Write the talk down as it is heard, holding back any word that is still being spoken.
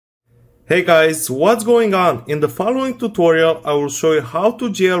Hey guys, what's going on? In the following tutorial, I will show you how to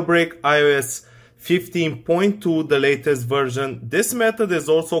jailbreak iOS 15.2, the latest version. This method is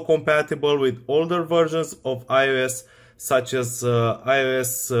also compatible with older versions of iOS, such as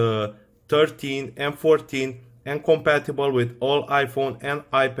iOS 13 and 14, and compatible with all iPhone and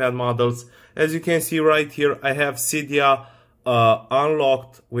iPad models. As you can see right here, I have Cydia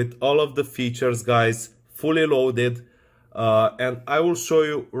unlocked with all of the features, guys, fully loaded. And I will show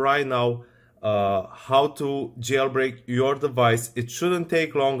you right now how to jailbreak your device. It shouldn't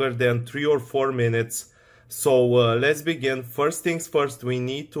take longer than 3 or 4 minutes. So let's begin. First things first, we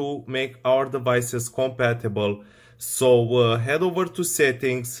need to make our devices compatible. So head over to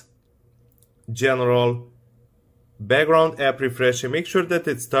Settings, General, Background App Refresh, and make sure that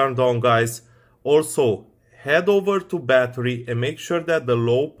it's turned on, guys. Also, head over to Battery and make sure that the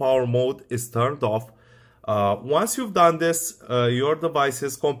low power mode is turned off. Once you've done this, your device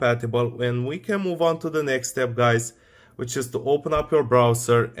is compatible, and we can move on to the next step, guys, which is to open up your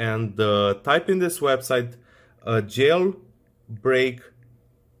browser and type in this website, jailbreak.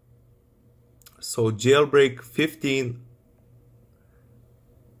 So jailbreak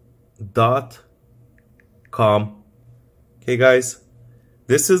 15.2 Okay, guys,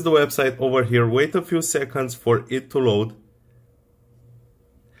 this is the website over here. Wait a few seconds for it to load.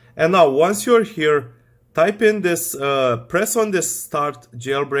 And now once you're here, type in this, press on this start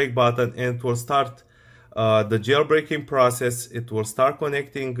jailbreak button, and it will start the jailbreaking process. It will start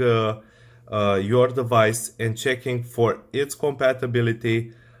connecting your device and checking for its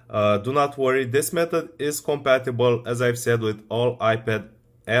compatibility. Do not worry, this method is compatible, as I've said, with all iPad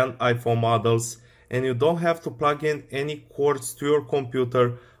and iPhone models, and you don't have to plug in any cords to your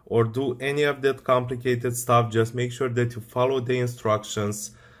computer or do any of that complicated stuff. Just make sure that you follow the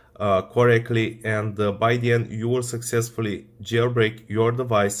instructions correctly, and by the end you will successfully jailbreak your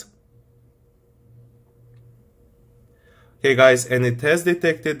device. Okay, guys, and it has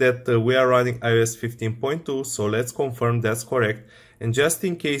detected that we are running iOS 15.2, so let's confirm that's correct. And just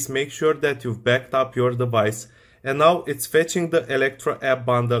in case, make sure that you've backed up your device. And now it's fetching the Electra app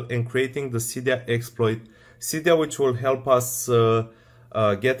bundle and creating the Cydia exploit. Cydia, which will help us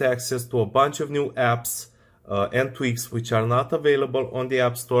get access to a bunch of new apps and tweaks which are not available on the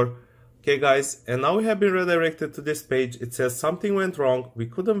App Store. Okay, guys, and now we have been redirected to this page. It says something went wrong. We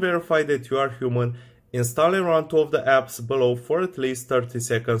couldn't verify that you are human. Install and run 2 of the apps below for at least 30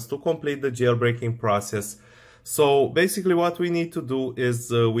 seconds to complete the jailbreaking process. So basically what we need to do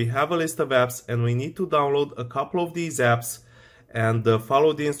is we have a list of apps, and we need to download a couple of these apps and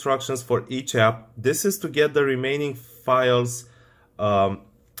follow the instructions for each app. This is to get the remaining files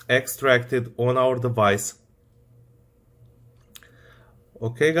extracted on our device.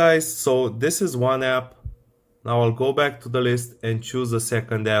 Okay, guys, so this is one app. Now I'll go back to the list and choose a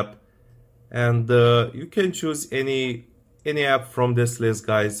second app, and you can choose any app from this list,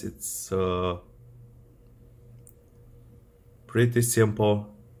 guys. It's pretty simple.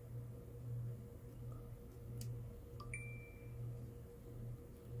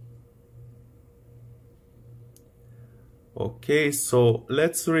 Okay, so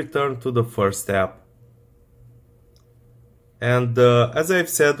let's return to the first app. And as I've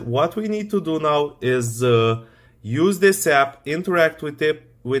said, what we need to do now is use this app, interact with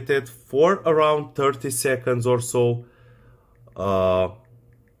it for around 30 seconds or so.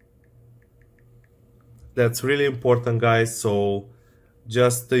 That's really important, guys. So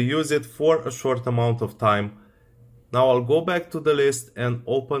just use it for a short amount of time. Now I'll go back to the list and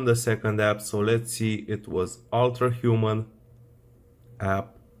open the second app. So let's see, it was Ultra Human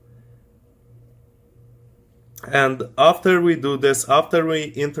app. And after we do this, after we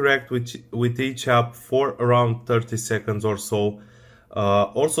interact with each app for around 30 seconds or so,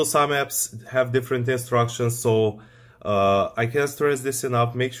 also some apps have different instructions, so I can't stress this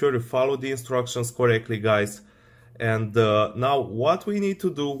enough. Make sure you follow the instructions correctly, guys. And now what we need to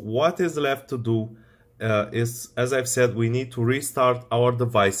do, what is left to do, is, as I've said, we need to restart our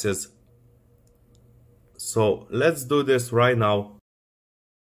devices. So let's do this right now.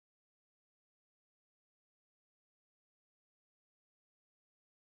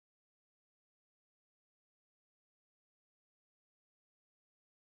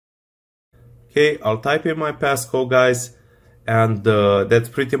 Okay, I'll type in my passcode, guys, and that's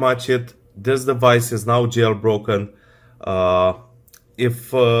pretty much it. This device is now jailbroken. If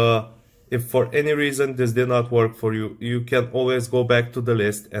for any reason this did not work for you, you can always go back to the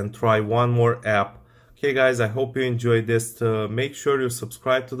list and try one more app. Okay, guys, I hope you enjoyed this. Make sure you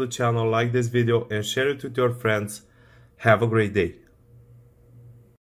subscribe to the channel, like this video, and share it with your friends. Have a great day.